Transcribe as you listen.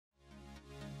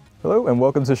Hello and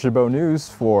welcome to Chabot News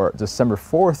for December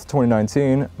 4th,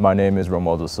 2019. My name is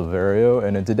Romualdo Silverio,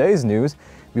 and in today's news,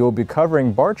 we will be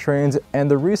covering BART trains and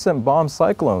the recent bomb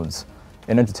cyclones.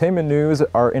 In entertainment news,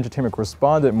 our entertainment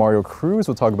correspondent Mario Cruz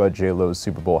will talk about J-Lo's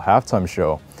Super Bowl halftime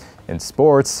show. In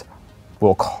sports,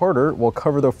 Will Carter will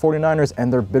cover the 49ers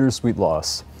and their bittersweet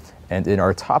loss. And in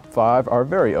our top 5, our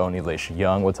very own Elisha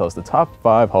Young will tell us the top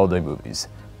 5 holiday movies.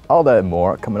 All that and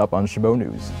more coming up on Chabot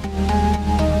News.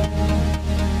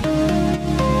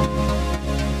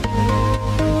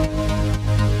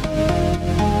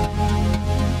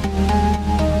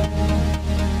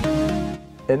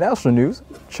 In national news,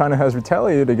 China has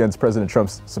retaliated against President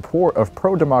Trump's support of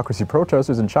pro-democracy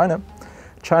protesters in China.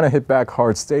 China hit back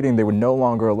hard, stating they would no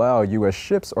longer allow U.S.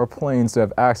 ships or planes to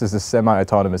have access to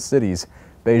semi-autonomous cities.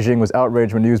 Beijing was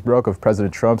outraged when news broke of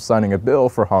President Trump signing a bill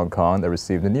for Hong Kong that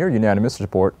received a near-unanimous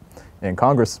support in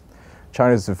Congress.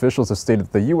 China's officials have stated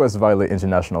that the U.S. violated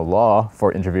international law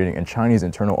for intervening in Chinese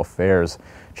internal affairs.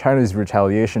 China's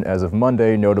retaliation as of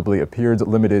Monday notably appeared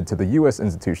limited to the U.S.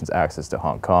 institutions' access to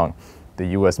Hong Kong. The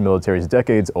U.S. military's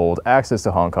decades-old access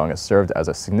to Hong Kong has served as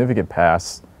a significant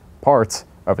part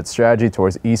of its strategy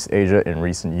towards East Asia in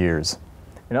recent years.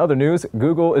 In other news,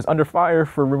 Google is under fire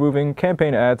for removing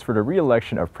campaign ads for the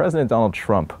re-election of President Donald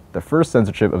Trump. The first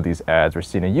censorship of these ads were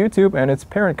seen in YouTube and its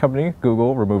parent company,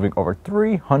 Google, removing over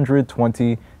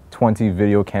 320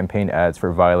 video campaign ads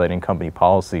for violating company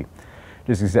policy.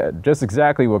 Just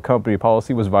exactly what company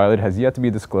policy was violated has yet to be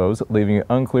disclosed, leaving it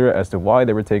unclear as to why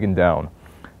they were taken down.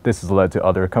 This has led to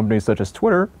other companies such as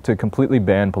Twitter to completely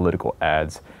ban political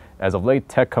ads. As of late,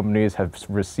 tech companies have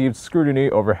received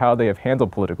scrutiny over how they have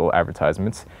handled political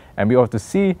advertisements, and we will have to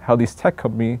see how these tech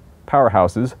company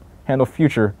powerhouses handle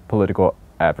future political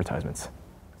advertisements.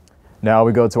 Now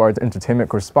we go to our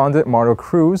entertainment correspondent, Mario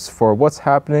Cruz, for what's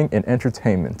happening in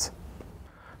entertainment.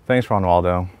 Thanks,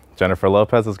 Ronaldo. Jennifer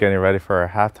Lopez is getting ready for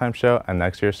her halftime show at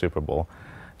next year's Super Bowl.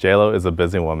 J-Lo is a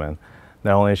busy woman.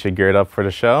 Not only is she geared up for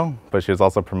the show, but she is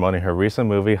also promoting her recent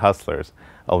movie, Hustlers.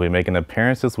 It will be making an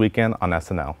appearance this weekend on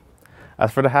SNL.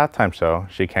 As for the halftime show,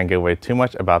 she can't give away too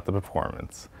much about the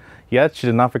performance. Yet, she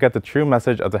did not forget the true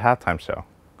message of the halftime show.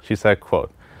 She said,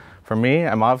 quote, "For me,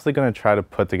 I'm obviously going to try to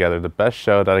put together the best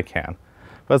show that I can,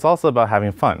 but it's also about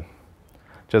having fun.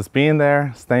 Just being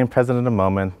there, staying present in the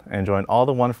moment, and enjoying all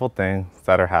the wonderful things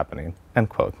that are happening," end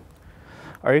quote.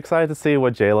 Are you excited to see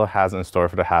what J-Lo has in store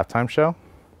for the halftime show?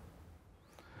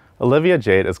 Olivia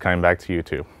Jade is coming back to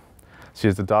YouTube. She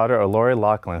is the daughter of Lori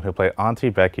Loughlin, who played Auntie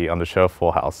Becky on the show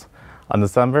Full House. On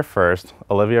December 1st,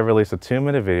 Olivia released a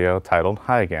 2-minute video titled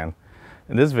Hi Again.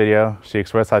 In this video, she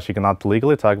expressed how she cannot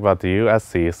legally talk about the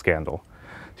USC scandal.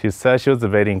 She said she was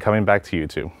debating coming back to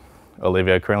YouTube.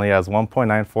 Olivia currently has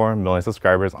 1.94 million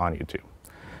subscribers on YouTube,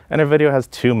 and her video has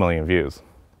 2 million views.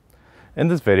 In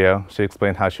this video, she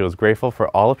explained how she was grateful for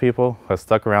all the people who have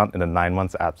stuck around in the 9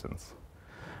 months absence.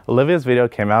 Olivia's video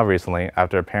came out recently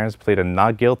after her parents pleaded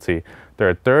not guilty to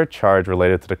her third charge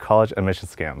related to the college admission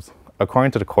scams,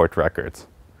 according to the court records.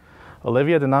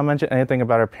 Olivia did not mention anything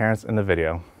about her parents in the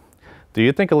video. Do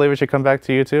you think Olivia should come back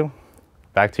to YouTube?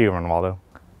 Back to you, Ronaldo.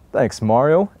 Thanks,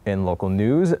 Mario. In local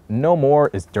news, no more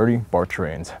is dirty BART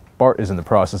trains. BART is in the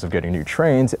process of getting new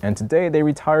trains, and today they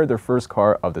retired their first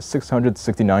car of the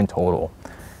 669 total.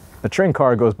 The train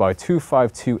car goes by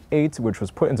 2528, which was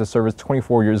put into service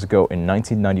 24 years ago in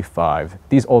 1995.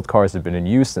 These old cars have been in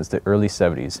use since the early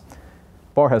 70s.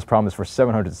 BART has promised for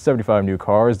 775 new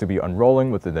cars to be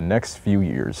unrolling within the next few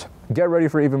years. Get ready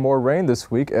for even more rain this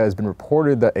week. It has been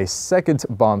reported that a second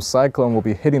bomb cyclone will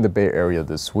be hitting the Bay Area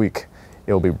this week.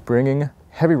 It will be bringing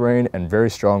heavy rain and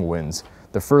very strong winds.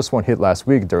 The first one hit last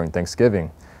week during Thanksgiving.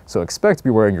 So expect to be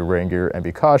wearing your rain gear and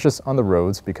be cautious on the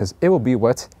roads because it will be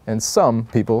wet and some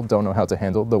people don't know how to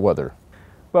handle the weather.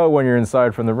 But when you're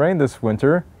inside from the rain this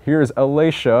winter, here's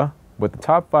Elisha with the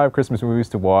top 5 Christmas movies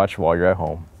to watch while you're at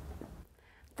home.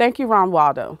 Thank you, Ron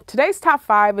Waldo. Today's top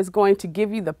 5 is going to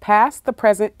give you the past, the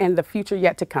present, and the future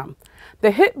yet to come. The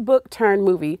hit book turned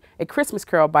movie, A Christmas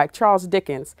Carol by Charles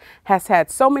Dickens, has had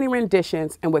so many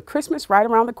renditions, and with Christmas right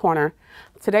around the corner,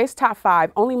 today's top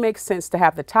 5 only makes sense to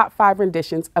have the top 5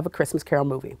 renditions of A Christmas Carol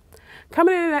movie.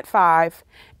 Coming in at 5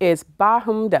 is Bah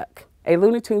Hum Duck, A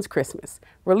Looney Tunes Christmas.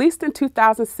 Released in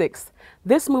 2006,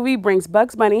 this movie brings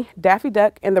Bugs Bunny, Daffy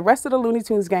Duck, and the rest of the Looney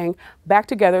Tunes gang back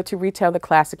together to retell the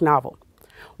classic novel.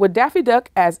 With Daffy Duck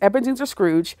as Ebenezer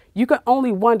Scrooge, you can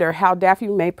only wonder how Daffy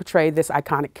may portray this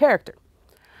iconic character.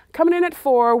 Coming in at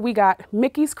 4, we got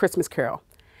Mickey's Christmas Carol.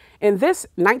 In this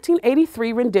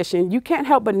 1983 rendition, you can't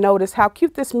help but notice how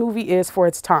cute this movie is for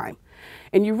its time.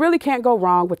 And you really can't go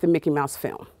wrong with the Mickey Mouse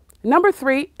film. Number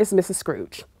 3 is Mrs.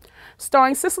 Scrooge.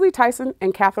 starring Cicely Tyson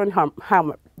and Katherine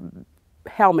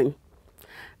Hellman.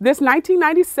 This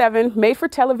 1997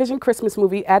 made-for-television Christmas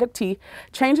movie, adaptee,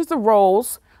 changes the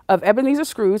roles of Ebenezer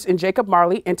Scrooge and Jacob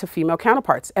Marley into female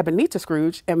counterparts, Ebenezer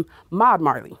Scrooge and Maud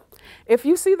Marley. If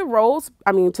you see the roles,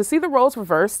 to see the roles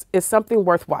reversed is something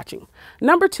worth watching.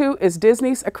 Number 2 is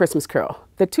Disney's A Christmas Carol.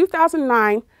 The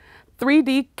 2009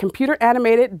 3D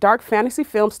computer-animated dark fantasy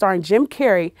film starring Jim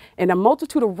Carrey in a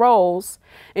multitude of roles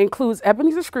includes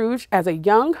Ebenezer Scrooge as a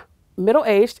young,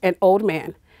 middle-aged, and old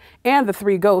man, and the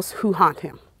 3 ghosts who haunt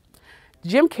him.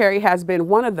 Jim Carrey has been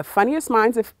one of the funniest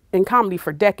minds in comedy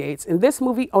for decades, and this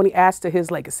movie only adds to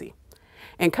his legacy.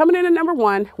 And coming in at number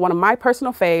 1, one of my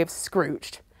personal faves,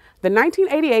 Scrooged. The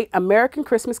 1988 American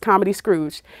Christmas comedy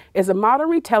Scrooge is a modern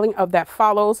retelling of that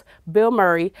follows Bill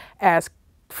Murray as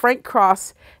Frank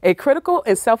Cross, a critical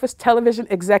and selfish television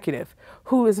executive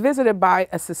who is visited by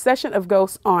a succession of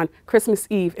ghosts on Christmas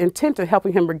Eve, intent on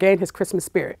helping him regain his Christmas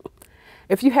spirit.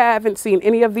 If you haven't seen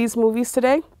any of these movies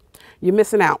today, you're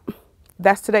missing out.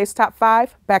 That's today's top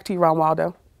 5. Back to you, Ron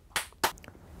Waldo.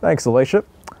 Thanks, Alicia.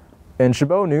 In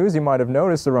Chabot news, you might have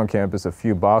noticed around campus a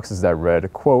few boxes that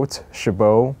read, quote,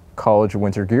 Chabot College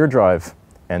Winter Gear Drive,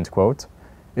 end quote.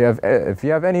 If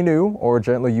you have any new or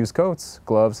gently used coats,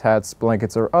 gloves, hats,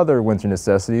 blankets, or other winter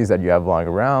necessities that you have lying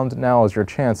around, now is your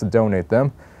chance to donate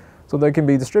them so they can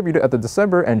be distributed at the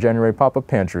December and January pop-up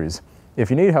pantries. If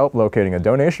you need help locating a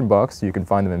donation box, you can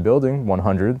find them in Building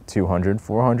 100, 200,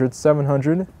 400,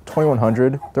 700,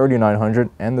 2100, 3900,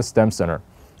 and the STEM Center.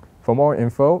 For more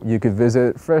info, you could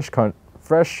visit Fresh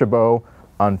Chabot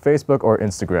on Facebook or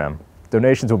Instagram.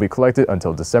 Donations will be collected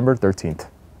until December 13th.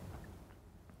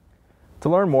 To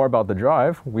learn more about the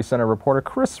drive, we sent our reporter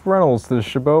Chris Reynolds to the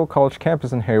Chabot College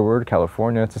campus in Hayward,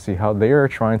 California to see how they are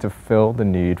trying to fill the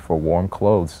need for warm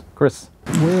clothes. Chris.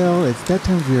 Well, it's that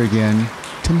time of year again.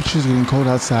 Temperatures getting cold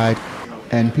outside,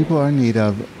 and people are in need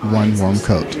of one warm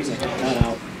coat.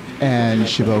 And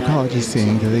Chabot College is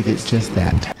saying that they get just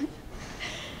that.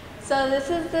 So this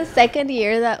is the second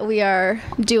year that we are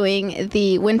doing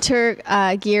the winter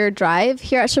gear drive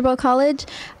here at Chabot College.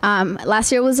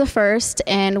 Last year was the first,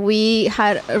 and we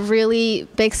had a really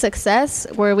big success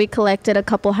where we collected a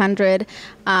couple hundred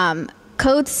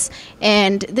coats,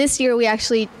 and this year we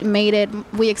actually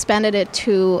we expanded it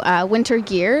to winter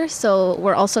gear. So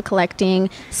we're also collecting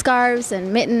scarves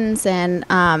and mittens and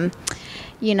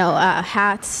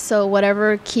hats, so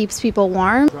whatever keeps people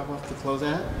warm. Drop off the clothes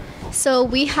at? So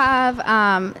we have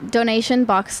donation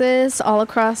boxes all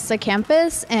across the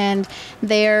campus, and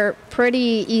they're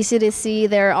pretty easy to see.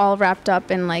 They're all wrapped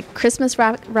up in like Christmas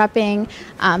wrapping,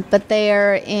 but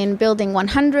they're in Building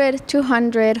 100,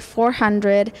 200,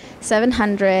 400,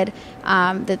 700,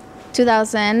 the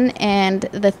 2000, and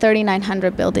the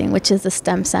 3900 building, which is the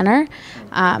STEM Center.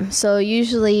 So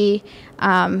usually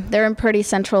they're in pretty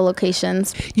central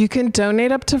locations. You can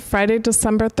donate up to Friday,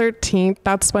 December 13th.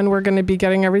 That's when we're going to be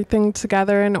getting everything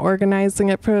together and organizing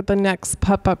it for the next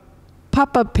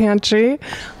pop-up pantry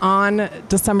on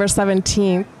December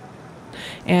 17th.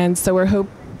 And so we're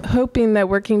hoping that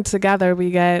working together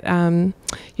we get,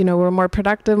 we're more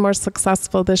productive, more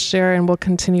successful this year, and we'll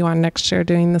continue on next year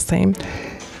doing the same.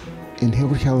 In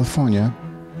Hayward, California,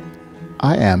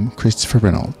 I am Christopher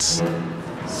Reynolds.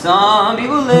 Some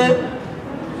people live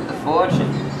with a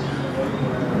fortune.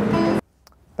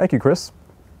 Thank you, Chris.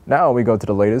 Now we go to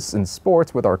the latest in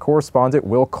sports with our correspondent,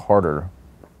 Will Carter.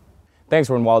 Thanks,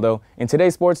 Ronaldo. In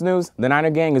today's sports news, the Niner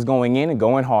gang is going in and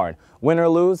going hard. Win or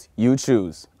lose, you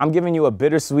choose. I'm giving you a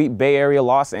bittersweet Bay Area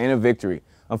loss and a victory.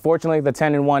 Unfortunately, the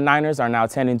 10-1 Niners are now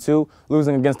 10-2,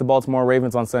 losing against the Baltimore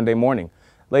Ravens on Sunday morning.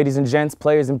 Ladies and gents,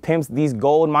 players and pimps, these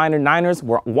gold miner Niners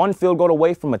were one field goal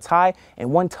away from a tie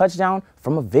and one touchdown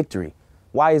from a victory.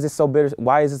 Why is this so bitter?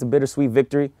 Why is this a bittersweet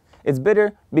victory? It's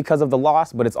bitter because of the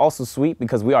loss, but it's also sweet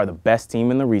because we are the best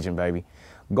team in the region, baby.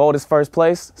 Gold is first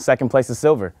place, second place is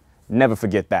silver. Never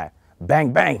forget that.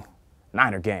 Bang, bang,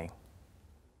 Niner gang.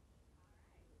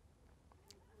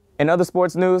 In other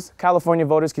sports news, California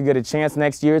voters could get a chance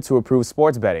next year to approve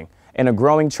sports betting, and a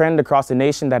growing trend across the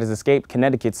nation that has escaped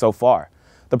Connecticut so far.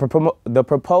 The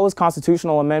proposed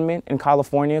constitutional amendment in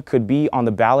California could be on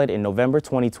the ballot in November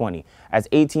 2020, as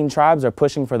 18 tribes are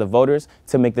pushing for the voters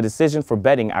to make the decision for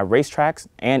betting at racetracks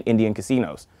and Indian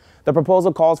casinos. The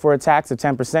proposal calls for a tax of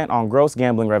 10% on gross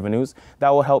gambling revenues that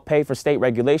will help pay for state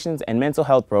regulations and mental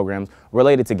health programs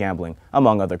related to gambling,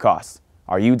 among other costs.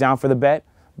 Are you down for the bet?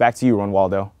 Back to you,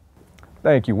 Ronaldo.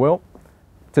 Thank you, Will.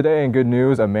 Today in good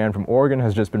news, a man from Oregon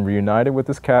has just been reunited with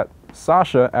his cat,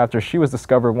 Sasha, after she was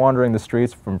discovered wandering the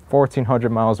streets from 1,400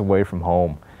 miles away from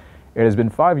home. It has been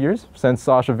 5 years since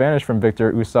Sasha vanished from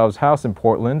Victor Usov's house in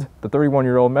Portland. The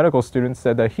 31-year-old medical student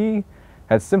said that he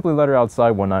had simply let her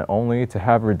outside one night only to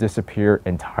have her disappear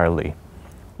entirely.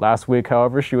 Last week,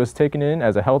 however, she was taken in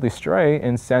as a healthy stray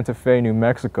in Santa Fe, New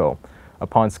Mexico.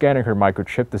 Upon scanning her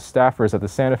microchip, the staffers at the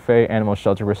Santa Fe animal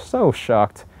shelter were so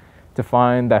shocked to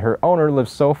find that her owner lived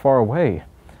so far away.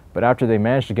 But after they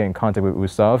managed to get in contact with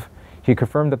Usov, he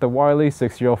confirmed that the wily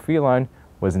 6-year-old feline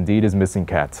was indeed his missing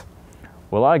cat.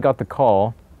 Well, I got the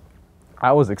call.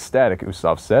 I was ecstatic,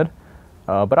 Usov said,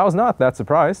 but I was not that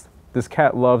surprised. This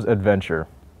cat loves adventure.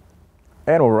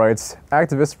 Animal rights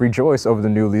activists rejoice over the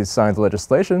newly signed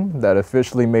legislation that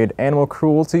officially made animal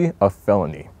cruelty a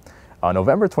felony. On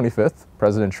November 25th,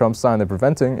 President Trump signed the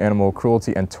Preventing Animal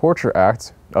Cruelty and Torture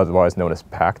Act, otherwise known as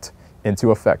PACT,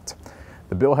 into effect.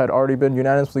 The bill had already been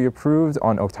unanimously approved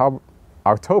on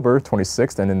October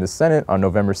 26th and in the Senate on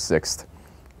November 6th.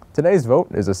 Today's vote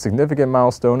is a significant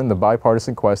milestone in the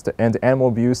bipartisan quest to end animal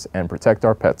abuse and protect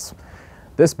our pets.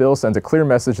 This bill sends a clear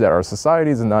message that our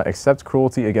society does not accept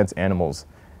cruelty against animals,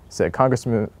 said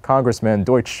Congressman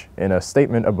Deutsch in a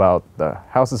statement about the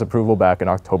House's approval back in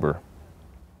October.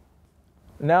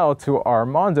 Now to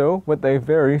Armando with a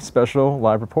very special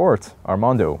live report.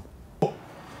 Armando.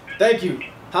 Thank you.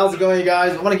 How's it going, you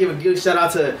guys? I want to give a good shout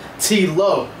out to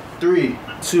T-Lo. 3,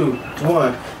 2,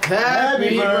 1.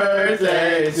 Happy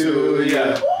birthday to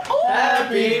ya.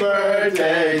 Happy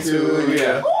birthday to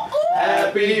ya.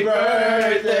 Happy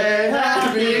birthday,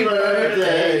 happy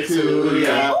birthday to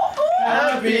ya.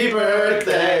 Happy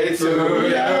birthday to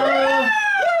ya.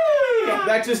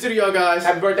 Back to the studio, guys.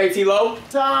 Happy birthday, T-Lo.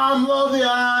 Tom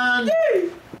Lothian.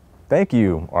 Thank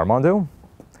you, Armando.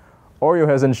 Oreo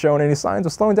hasn't shown any signs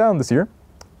of slowing down this year.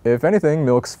 If anything,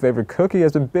 Milk's favorite cookie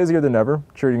has been busier than ever,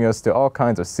 treating us to all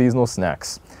kinds of seasonal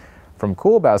snacks. From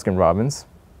cool Baskin-Robbins,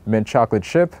 mint chocolate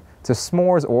chip, to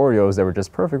s'mores Oreos that were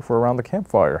just perfect for around the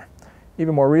campfire.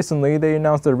 Even more recently, they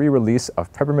announced the re-release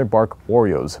of peppermint bark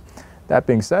Oreos. That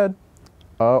being said,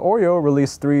 Oreo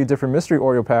released 3 different mystery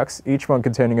Oreo packs, each one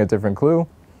containing a different clue.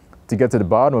 To get to the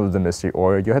bottom of the mystery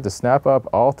Oreo, you had to snap up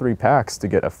all 3 packs to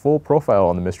get a full profile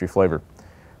on the mystery flavor.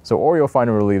 So Oreo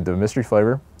finally revealed the mystery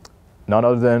flavor, none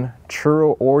other than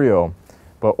Churro Oreo.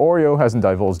 But Oreo hasn't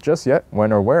divulged just yet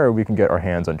when or where we can get our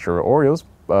hands on Churro Oreos,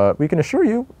 but we can assure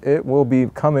you it will be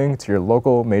coming to your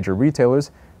local major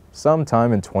retailers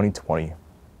sometime in 2020.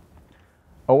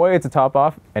 A way to top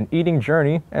off an eating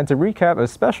journey and to recap a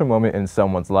special moment in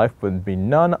someone's life would be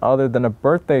none other than a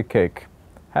birthday cake,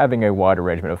 having a wide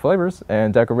arrangement of flavors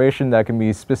and decoration that can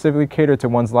be specifically catered to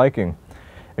one's liking.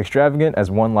 Extravagant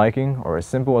as one liking or as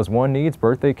simple as one needs,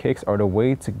 birthday cakes are the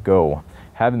way to go.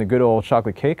 Having the good old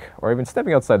chocolate cake or even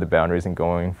stepping outside the boundaries and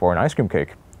going for an ice cream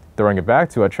cake. Throwing it back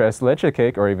to a tres leche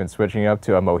cake or even switching up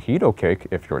to a mojito cake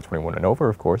if you're 21 and over,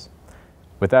 of course.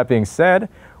 With that being said,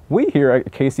 we here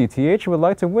at KCTH would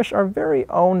like to wish our very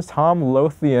own Tom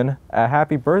Lothian a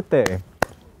happy birthday.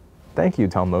 Thank you,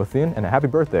 Tom Lothian, and a happy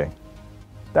birthday.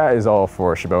 That is all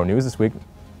for Chabot News this week.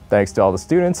 Thanks to all the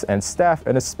students and staff,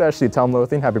 and especially Tom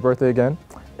Lothian, happy birthday again,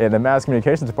 and the Mass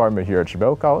Communications Department here at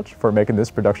Chabot College for making this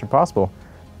production possible.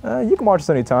 You can watch us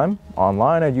anytime,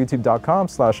 online at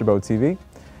youtube.com/ChabotTV.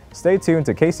 Stay tuned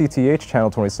to KCTH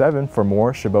Channel 27 for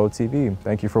more Chabot TV.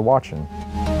 Thank you for watching.